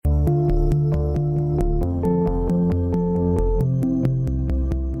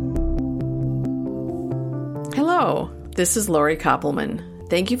this is Lori Koppelman.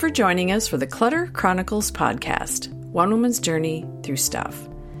 Thank you for joining us for the Clutter Chronicles podcast, one woman's journey through stuff.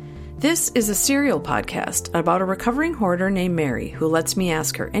 This is a serial podcast about a recovering hoarder named Mary who lets me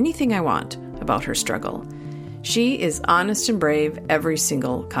ask her anything I want about her struggle. She is honest and brave every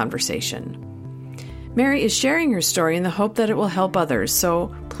single conversation. Mary is sharing her story in the hope that it will help others,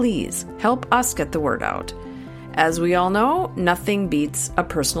 so please help us get the word out. As we all know, nothing beats a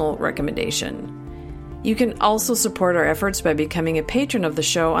personal recommendation. You can also support our efforts by becoming a patron of the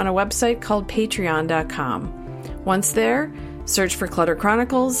show on a website called patreon.com. Once there, search for Clutter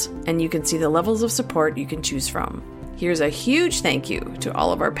Chronicles, and you can see the levels of support you can choose from. Here's a huge thank you to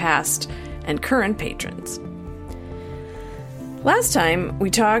all of our past and current patrons. Last time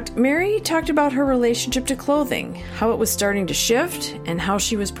we talked, Mary talked about her relationship to clothing, how it was starting to shift, and how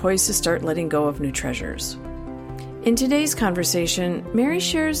she was poised to start letting go of new treasures. In today's conversation, Mary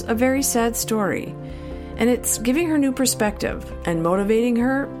shares a very sad story, and it's giving her new perspective and motivating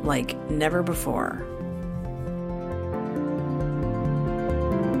her like never before.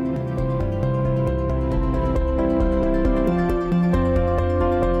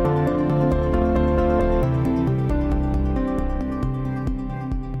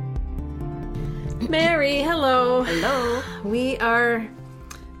 Mary, hello. Hello. We are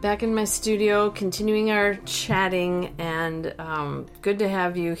back in my studio, continuing our chatting, and good to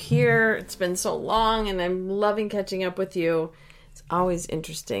have you here. It's been so long, and I'm loving catching up with you. It's always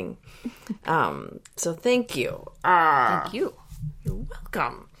interesting. So thank you. Thank you. You're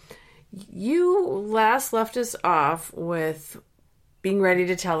welcome. You last left us off with being ready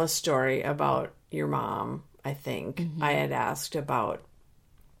to tell a story about your mom, I think. Mm-hmm. I had asked about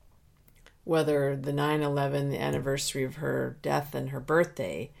whether the 9/11, the anniversary of her death and her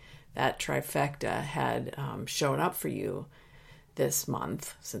birthday, that trifecta had shown up for you this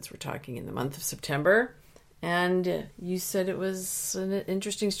month, since we're talking in the month of September. And you said it was an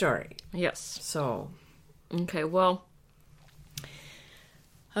interesting story. Yes. So.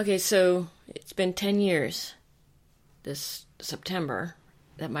 Okay, so it's been 10 years this September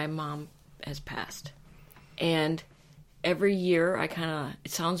that my mom has passed. And every year,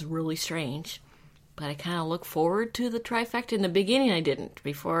 it sounds really strange, but I kind of look forward to the trifecta. In the beginning, I didn't.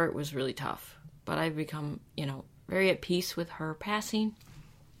 Before, it was really tough. But I've become, very at peace with her passing.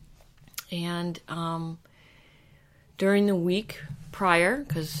 And during the week prior,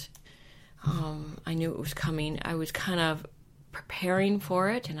 because I knew it was coming, I was kind of preparing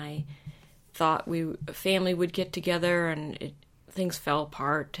for it, and I thought a family would get together, and things fell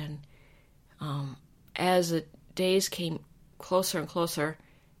apart. And as the days came closer and closer,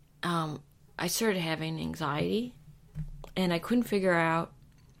 I started having anxiety, and I couldn't figure out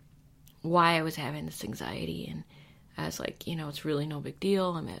why I was having this anxiety. And I was like, it's really no big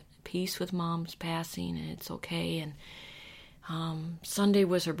deal. I'm at peace with Mom's passing, and it's okay. And Sunday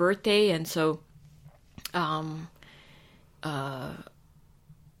was her birthday, and so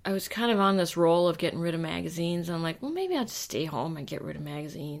I was kind of on this roll of getting rid of magazines. I'm like, well, maybe I'll just stay home and get rid of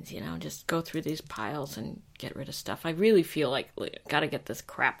magazines, just go through these piles and get rid of stuff. I really feel like got to get this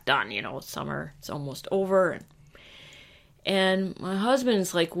crap done, summer, it's almost over. And my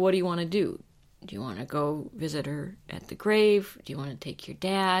husband's like, what do you want to do? Do you want to go visit her at the grave? Do you want to take your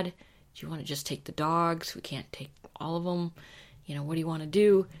dad? Do you want to just take the dogs? We can't take all of them. What do you want to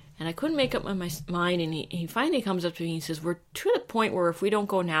do? And I couldn't make up my mind, and he finally comes up to me and he says, we're to the point where if we don't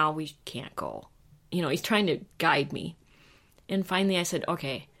go now, we can't go. He's trying to guide me. And finally I said,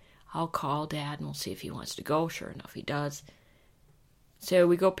 okay, I'll call Dad and we'll see if he wants to go. Sure enough, he does. So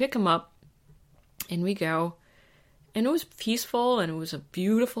we go pick him up, and we go. And it was peaceful, and it was a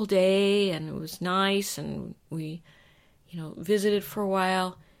beautiful day, and it was nice, and we, visited for a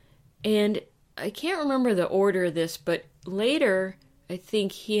while. And I can't remember the order of this, but later I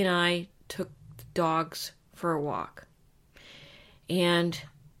think he and I took the dogs for a walk. And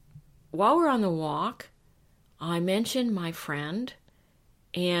while we're on the walk, I mentioned my friend,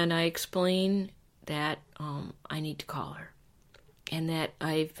 and I explained that I need to call her, and that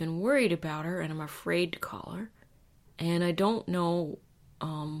I've been worried about her, and I'm afraid to call her, and I don't know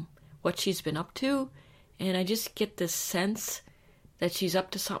what she's been up to, and I just get this sense that she's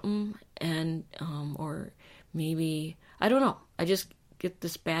up to something, and or maybe, I don't know, I just get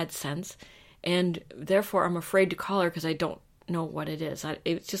this bad sense, and therefore I'm afraid to call her because I don't know what it is.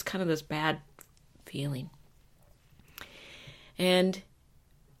 It's just kind of this bad feeling. And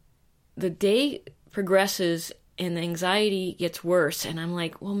the day progresses and the anxiety gets worse, and I'm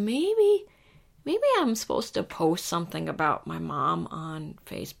like, well, maybe I'm supposed to post something about my mom on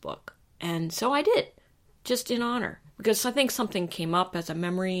Facebook. And so I did, just in honor, because I think something came up as a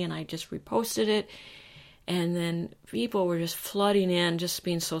memory, and I just reposted it. And then people were just flooding in, just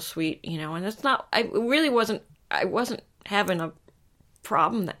being so sweet, and that's not, I wasn't having a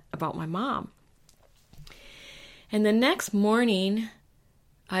problem about my mom. And the next morning,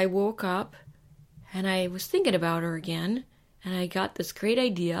 I woke up and I was thinking about her again, and I got this great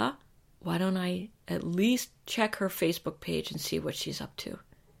idea. Why don't I at least check her Facebook page and see what she's up to?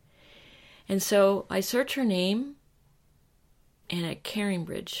 And so I search her name, and a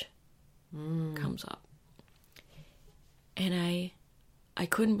Caringbridge comes up. And I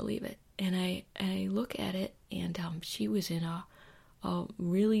couldn't believe it. And I look at it, and she was in a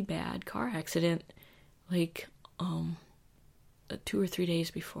really bad car accident, like 2 or 3 days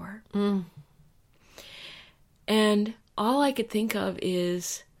before. And all I could think of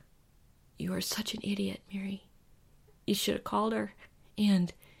is, you are such an idiot, Mary. You should have called her.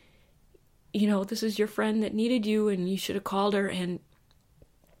 And, this is your friend that needed you, and you should have called her. And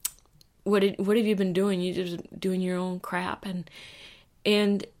what have you been doing? You're just doing your own crap.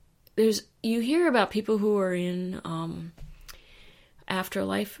 And you hear about people who are in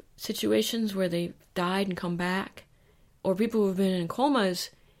afterlife situations where they died and come back, or people who've been in comas.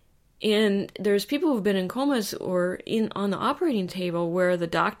 And there's people who've been in comas or on the operating table where the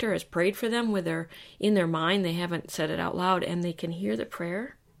doctor has prayed for them, where they're in their mind, they haven't said it out loud, and they can hear the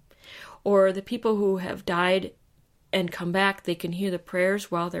prayer. Or the people who have died and come back, they can hear the prayers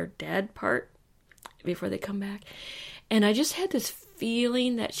while they're dead part before they come back. And I just had this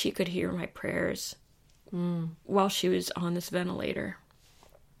feeling that she could hear my prayers while she was on this ventilator.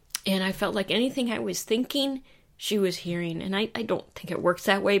 And I felt like anything I was thinking, she was hearing. And I don't think it works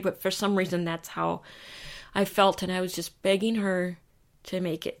that way, but for some reason that's how I felt. And I was just begging her to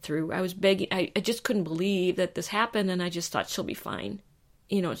make it through. I was begging. I just couldn't believe that this happened, and I just thought she'll be fine.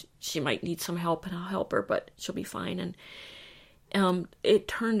 She might need some help, and I'll help her, but she'll be fine. And it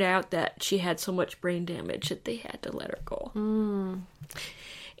turned out that she had so much brain damage that they had to let her go.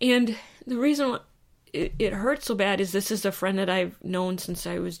 And the reason it hurts so bad is this is a friend that I've known since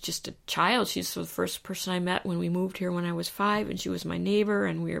I was just a child. She's the first person I met when we moved here when I was 5, and she was my neighbor,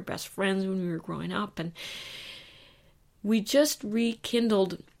 and we were best friends when we were growing up. And we just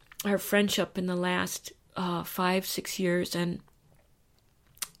rekindled our friendship in the last 5-6 years, and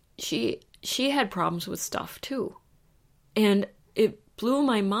she had problems with stuff too. And it blew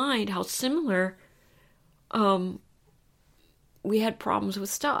my mind how similar we had problems with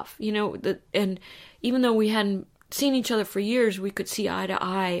stuff, and even though we hadn't seen each other for years, we could see eye to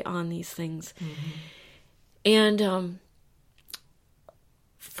eye on these things. And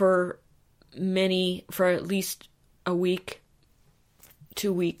for at least a week,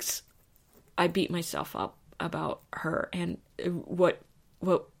 2 weeks, I beat myself up about her. And what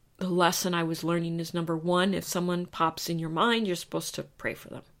the lesson I was learning is, number one, if someone pops in your mind, you're supposed to pray for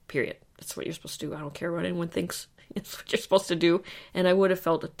them, period. That's what you're supposed to do. I don't care what anyone thinks. It's what you're supposed to do. And I would have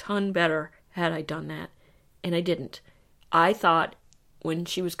felt a ton better had I done that. And I didn't. I thought when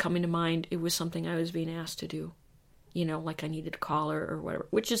she was coming to mind, it was something I was being asked to do. Like I needed to call her or whatever,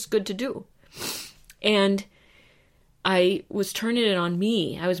 which is good to do. And I was turning it on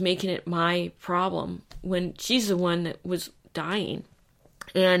me. I was making it my problem when she's the one that was dying.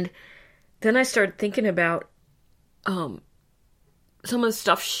 And then I started thinking about some of the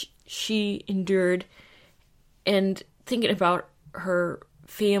stuff she endured, and thinking about her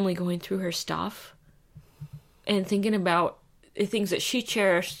family going through her stuff, and thinking about the things that she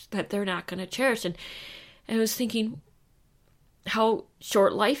cherished that they're not going to cherish. And I was thinking how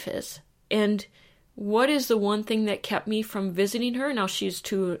short life is, and what is the one thing that kept me from visiting her? Now she was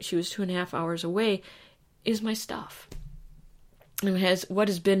 2.5 hours away, is my stuff. And what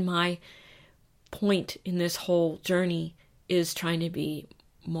has been my point in this whole journey is trying to be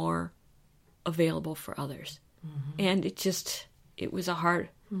more available for others. And it was a hard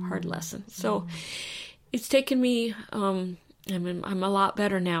lesson. So it's taken me, I'm a lot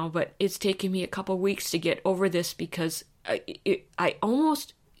better now, but it's taken me a couple weeks to get over this, because it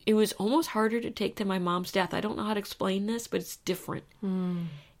was almost harder to take than my mom's death. I don't know how to explain this, but it's different.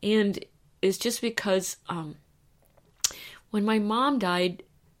 And it's just because when my mom died,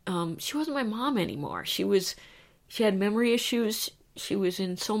 she wasn't my mom anymore. She had memory issues. She was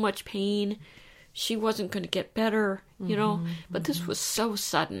in so much pain. She wasn't going to get better, but this was so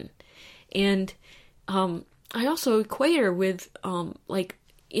sudden. And I also equate her with,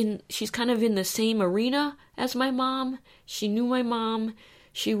 she's kind of in the same arena as my mom. She knew my mom.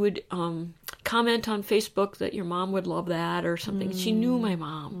 She would comment on Facebook that your mom would love that or something. She knew my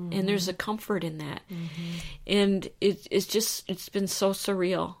mom, and there's a comfort in that. And it's been so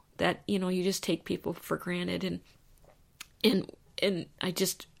surreal that, you just take people for granted. And I've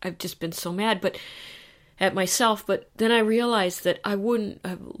just been so mad. But at myself. But then I realized that I wouldn't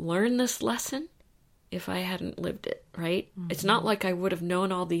have learned this lesson if I hadn't lived it, right? It's not like I would have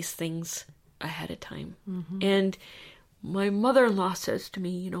known all these things ahead of time. And my mother-in-law says to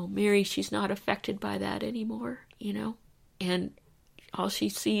me, Mary, she's not affected by that anymore, and all she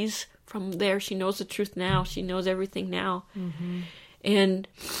sees from there, she knows the truth now. She knows everything now. And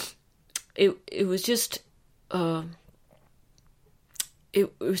it was just,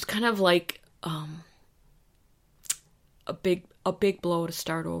 it was kind of like a big blow to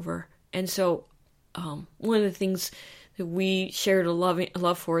start over. And so one of the things that we shared a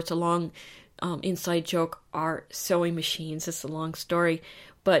love for, it's a long inside joke, are sewing machines. It's a long story.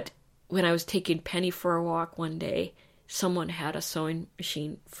 But when I was taking Penny for a walk one day, someone had a sewing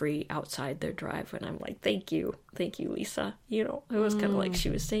machine free outside their drive, and I'm like, thank you, Lisa. It was kind of like she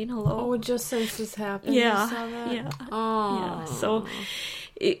was saying hello. Oh, just since this happened, yeah, you saw that? yeah, oh,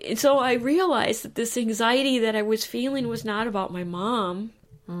 yeah. So I realized that this anxiety that I was feeling was not about my mom;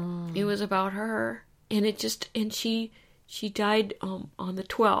 it was about her, and she died on the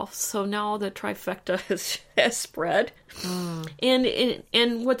 12th. So now the trifecta has spread.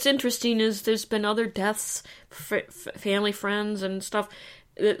 And what's interesting is there's been other deaths, family, friends, and stuff.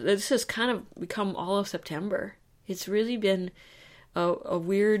 This has kind of become all of September. It's really been a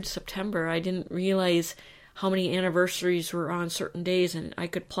weird September. I didn't realize how many anniversaries were on certain days, and I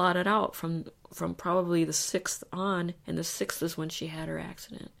could plot it out from probably the 6th on, and the 6th is when she had her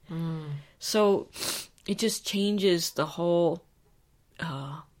accident. So it just changes the whole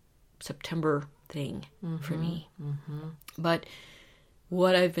September thing for me. But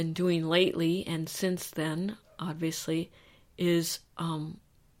what I've been doing lately, and since then, obviously, is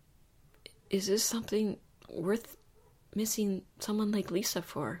this something worth missing someone like Lisa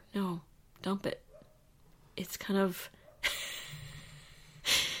for? No, dump it. It's kind of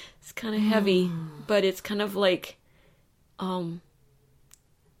heavy, but it's kind of like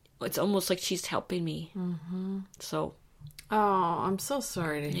it's almost like she's helping me. So, I'm so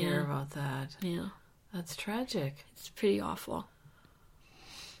sorry to hear about that. Yeah, that's tragic. It's pretty awful.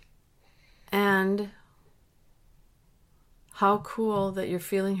 And how cool that you're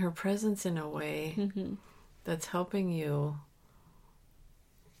feeling her presence in a way that's helping you.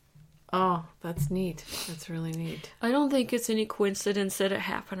 Oh, that's neat. That's really neat. I don't think it's any coincidence that it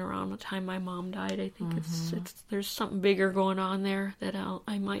happened around the time my mom died. I think it's there's something bigger going on there that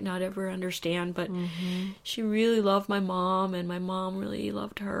I might not ever understand. But she really loved my mom, and my mom really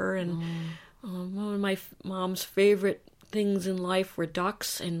loved her. And one of my mom's favorite things in life were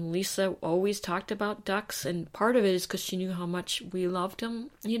ducks, and Lisa always talked about ducks. And part of it is because she knew how much we loved them.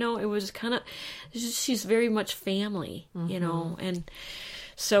 It was kind of, she's very much family, and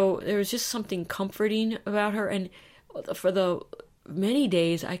so there was just something comforting about her. And for the many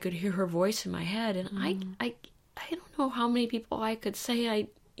days, I could hear her voice in my head, and I don't know how many people I could say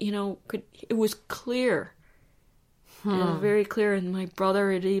it was clear. It was very clear. And my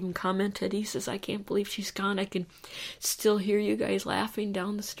brother had even commented, he says, I can't believe she's gone. I can still hear you guys laughing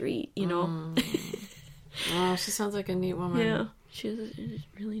down the street, Oh, she sounds like a neat woman. Yeah, she's a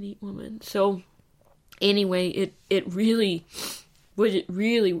really neat woman. So anyway, it really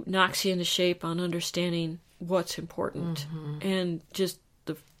knocks you into shape on understanding what's important and just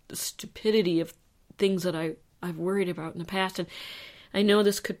the stupidity of things that I've worried about in the past. And I know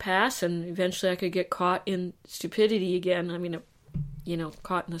this could pass, and eventually I could get caught in stupidity again. I mean,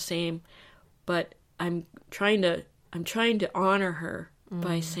 caught in the same. But I'm trying to honor her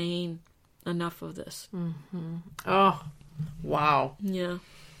by saying enough of this. Oh, wow. Yeah.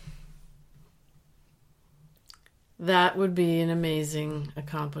 That would be an amazing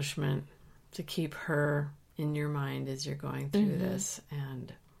accomplishment, to keep her in your mind as you're going through this,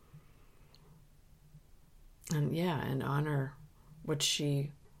 and honor what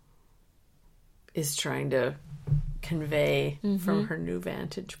she is trying to convey from her new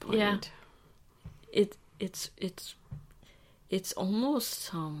vantage point. Yeah. It's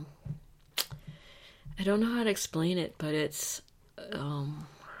almost I don't know how to explain it, but it's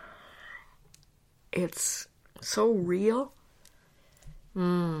so real.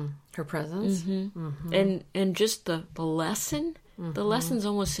 Her presence. And just the lesson. The lesson's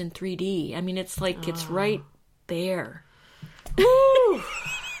almost in 3D. I mean, it's like it's right there. Woo!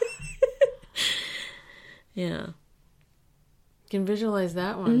 Yeah. Can visualize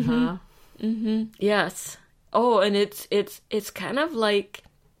that one, huh? Yes. Oh, and it's kind of like,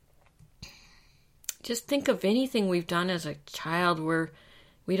 just think of anything we've done as a child where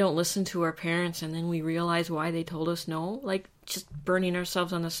we don't listen to our parents and then we realize why they told us no, like just burning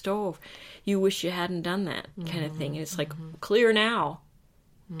ourselves on the stove. You wish you hadn't done that kind of thing. It's like clear now.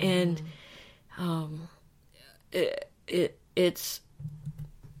 And it's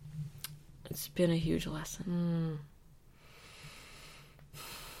been a huge lesson.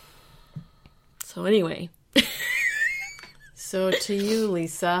 So anyway. So to you,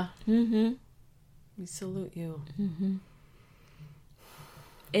 Lisa. Mm-hmm. We salute you. Mm-hmm.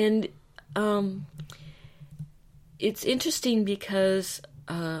 And it's interesting because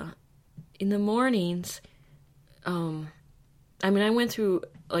in the mornings, I went through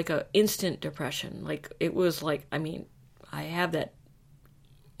like a instant depression. Like it was like, I have that.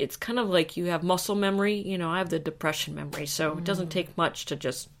 It's kind of like you have muscle memory. You know, I have the depression memory, so it doesn't take much to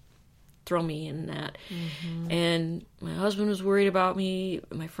just throw me in that. Mm-hmm. And my husband was worried about me.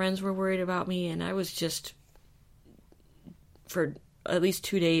 My friends were worried about me, and I was just, for at least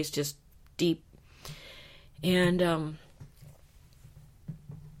 2 days, just deep. And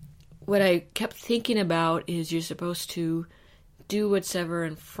what I kept thinking about is you're supposed to do what's ever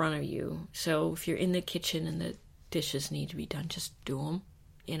in front of you. So if you're in the kitchen and the dishes need to be done, just do them,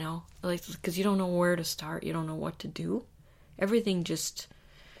 you know? Like, because you don't know where to start. You don't know what to do. Everything just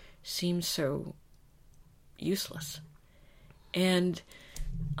seems so useless. And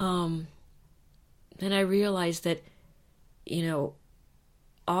then I realized that, you know,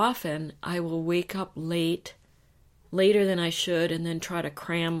 often I will wake up later than I should, and then try to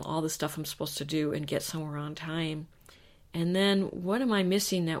cram all the stuff I'm supposed to do and get somewhere on time. And then what am I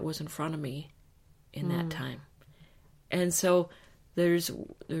missing that was in front of me in that time? And so there's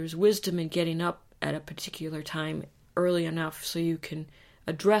wisdom in getting up at a particular time early enough so you can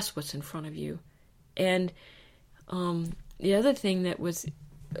address what's in front of you. And the other thing that was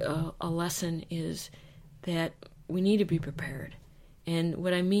a lesson is that we need to be prepared. And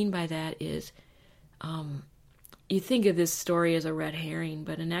what I mean by that is you think of this story as a red herring,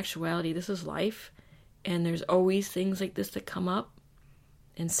 but in actuality, this is life, and there's always things like this that come up.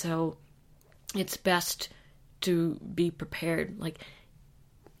 And so it's best to be prepared, like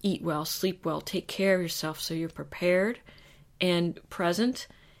eat well, sleep well, take care of yourself so you're prepared and present.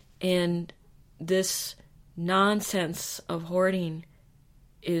 And this nonsense of hoarding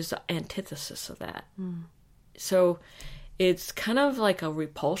is the antithesis of that. So it's kind of like a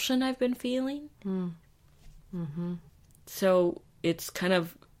repulsion I've been feeling. Mm-hmm. So it's kind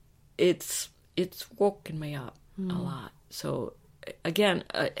of, it's woken me up a lot. So again,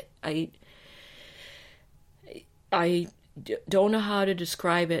 I don't know how to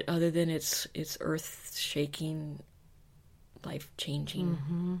describe it other than it's earth-shaking, life-changing.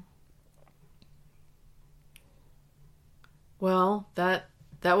 Mm-hmm. Well, that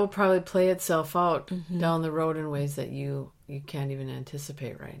will probably play itself out down the road in ways that you can't even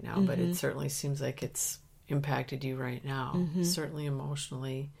anticipate right now. But it certainly seems like it's impacted you right now, certainly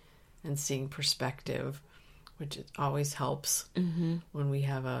emotionally, and seeing perspective, which always helps when we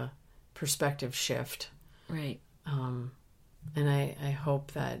have a perspective shift. Right. And I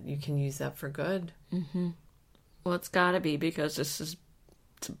hope that you can use that for good. Mm-hmm. Well, it's got to be, because it's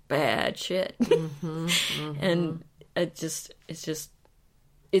bad shit. And it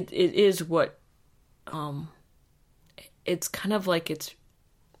is what, it's kind of like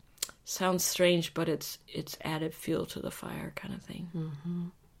sounds strange, but it's added fuel to the fire kind of thing. Mm-hmm.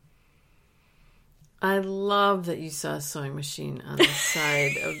 I love that you saw a sewing machine on the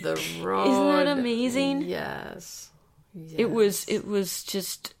side of the road. Isn't that amazing? Yes. It was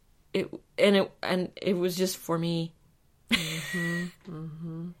just it was just for me.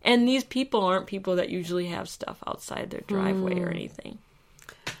 And these people aren't people that usually have stuff outside their driveway or anything.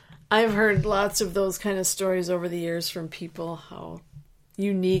 I've heard lots of those kind of stories over the years from people, how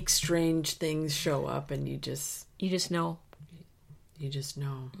unique, strange things show up, and you just know. You just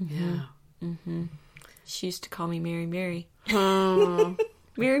know. Yeah. She used to call me Mary Mary. Oh.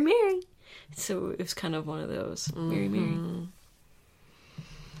 Mary Mary. So it was kind of one of those. Mary Mary.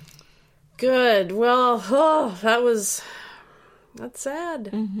 Good. Well, that's sad.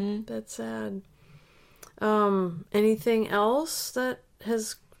 That's sad. Anything else that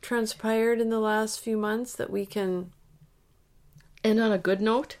has transpired in the last few months that we can end on a good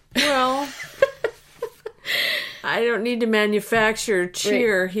note? Well, I don't need to manufacture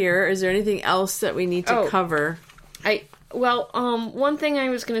cheer here. Is there anything else that we need to cover? One thing I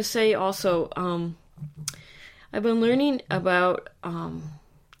was going to say also, I've been learning about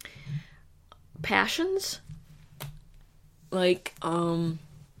passions. Like, a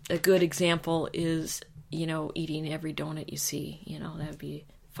good example is, eating every donut you see. That would be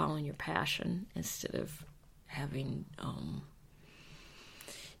following your passion instead of having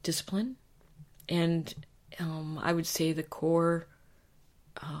discipline. And I would say the core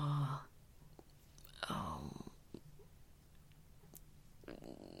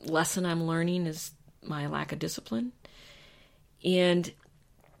lesson I'm learning is my lack of discipline. And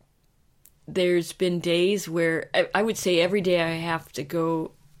there's been days where I would say every day I have to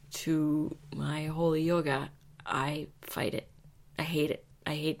go to my holy yoga, I fight it. I hate it.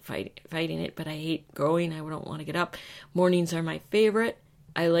 I hate fighting it, but I hate going. I don't want to get up. Mornings are my favorite.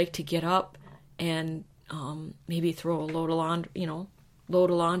 I like to get up and maybe throw a load of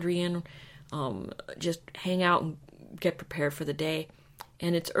laundry in, just hang out and get prepared for the day.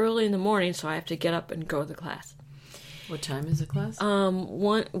 And it's early in the morning, so I have to get up and go to the class. What time is the class?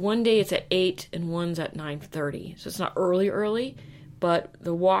 One day it's at 8 and one's at 9:30. So it's not early, but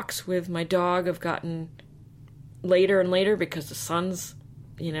the walks with my dog have gotten later and later because the sun's,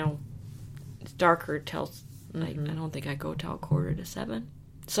 it's darker till I don't think I go till 6:45.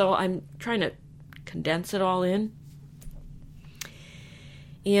 So I'm trying to condense it all in.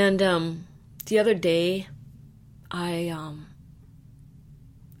 And the other day,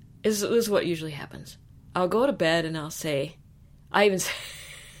 this is what usually happens. I'll go to bed and I'll say, I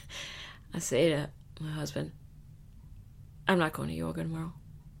say to my husband, I'm not going to yoga tomorrow.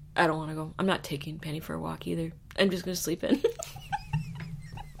 I don't want to go. I'm not taking Penny for a walk either. I'm just going to sleep in.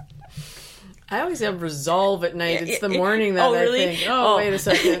 I always have resolve at night. It's the morning that really? I think, wait a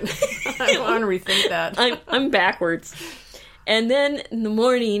second. I want to rethink that. I'm backwards. And then in the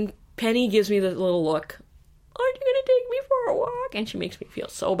morning, Penny gives me the little look. Aren't you going to take me for a walk? And she makes me feel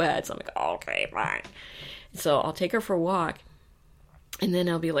so bad. So I'm like, okay, fine. So I'll take her for a walk. And then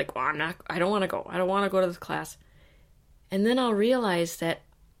I'll be like, well, I don't want to go. I don't want to go to this class. And then I'll realize that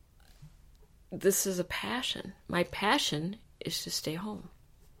this is a passion. My passion is to stay home.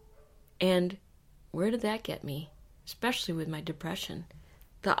 And where did that get me? Especially with my depression.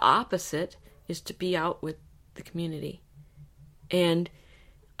 The opposite is to be out with the community. And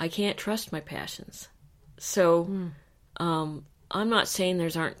I can't trust my passions. So I'm not saying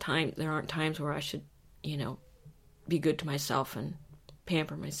there aren't times where I should, be good to myself and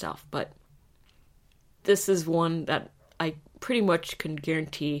pamper myself. But this is one that I pretty much can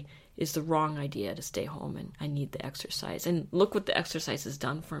guarantee is the wrong idea, to stay home, and I need the exercise. And look what the exercise has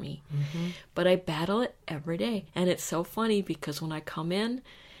done for me. Mm-hmm. But I battle it every day. And it's so funny because when I come in,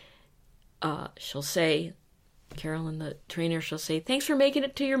 she'll say, Carolyn, the trainer, she'll say, thanks for making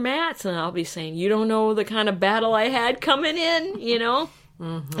it to your mats. And I'll be saying, you don't know the kind of battle I had coming in,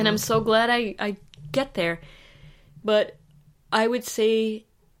 Mm-hmm. And I'm so glad I get there. But I would say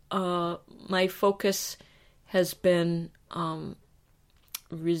my focus has been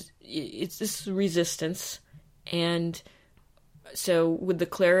it's this resistance. And so with the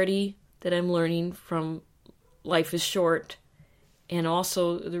clarity that I'm learning from life is short, and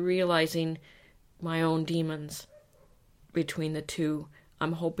also the realizing my own demons between the two,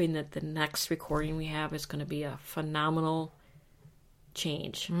 I'm hoping that the next recording we have is going to be a phenomenal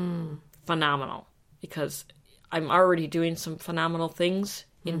change. Phenomenal. Because I'm already doing some phenomenal things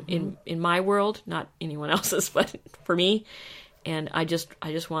in my world, not anyone else's, but for me. And I just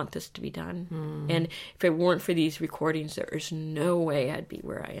want this to be done. And if it weren't for these recordings, there is no way I'd be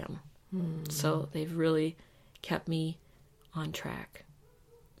where I am. So they've really kept me on track.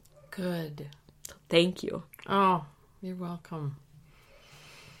 Good. Thank you. Oh, you're welcome.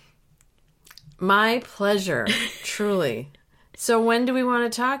 My pleasure, truly. So when do we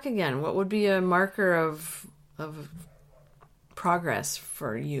want to talk again? What would be a marker of progress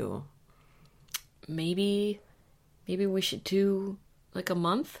for you? Maybe we should do like a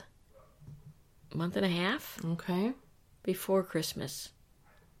month and a half. Okay. Before Christmas.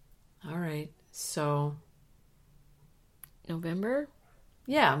 All right. So November?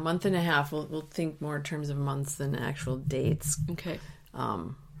 Yeah, a month and a half. We'll think more in terms of months than actual dates. Okay.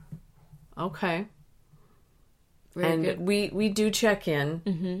 Okay. Very and good. we do check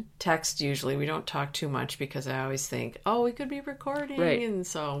in, text usually. We don't talk too much because I always think, we could be recording, right. And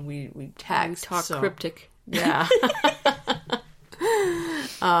so we text. We talk cryptic. Yeah.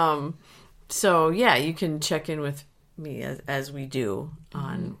 So yeah, you can check in with me as we do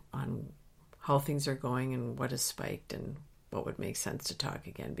on how things are going and what has spiked and what would make sense to talk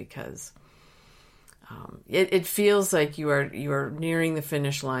again, because it feels like you are nearing the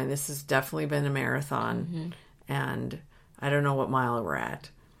finish line. This has definitely been a marathon, and I don't know what mile we're at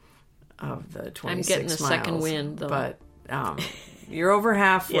of the 26 miles. I'm getting the second wind, though. But you're over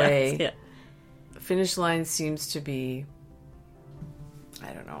halfway. Yes, yeah. The finish line seems to be,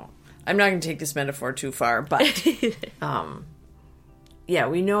 I don't know. I'm not going to take this metaphor too far, but yeah,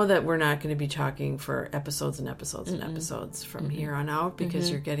 we know that we're not going to be talking for episodes and episodes and episodes from here on out, because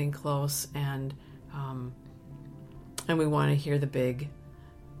you're getting close, and we want to hear the big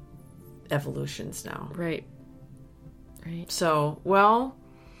evolutions now. Right. So, well,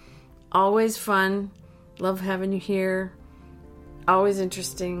 Always fun. Love having you here. Always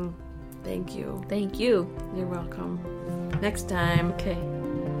interesting. Thank you. Thank you. You're welcome. Next time. Okay.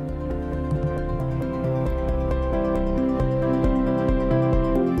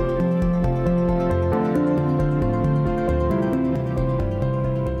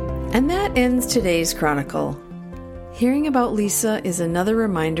 And that ends today's Chronicle. Hearing about Lisa is another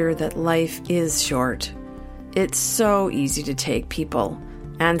reminder that life is short. It's so easy to take people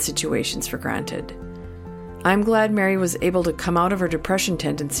and situations for granted. I'm glad Mary was able to come out of her depression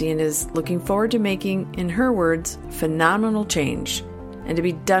tendency and is looking forward to making, in her words, phenomenal change and to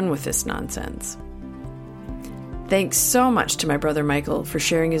be done with this nonsense. Thanks so much to my brother Michael for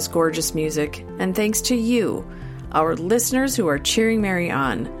sharing his gorgeous music, and thanks to you, our listeners who are cheering Mary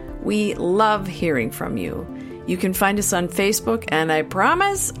on. We love hearing from you. You can find us on Facebook, and I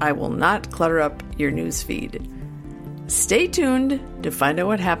promise I will not clutter up your news feed. Stay tuned to find out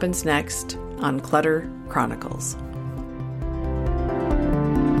what happens next on Clutter Chronicles.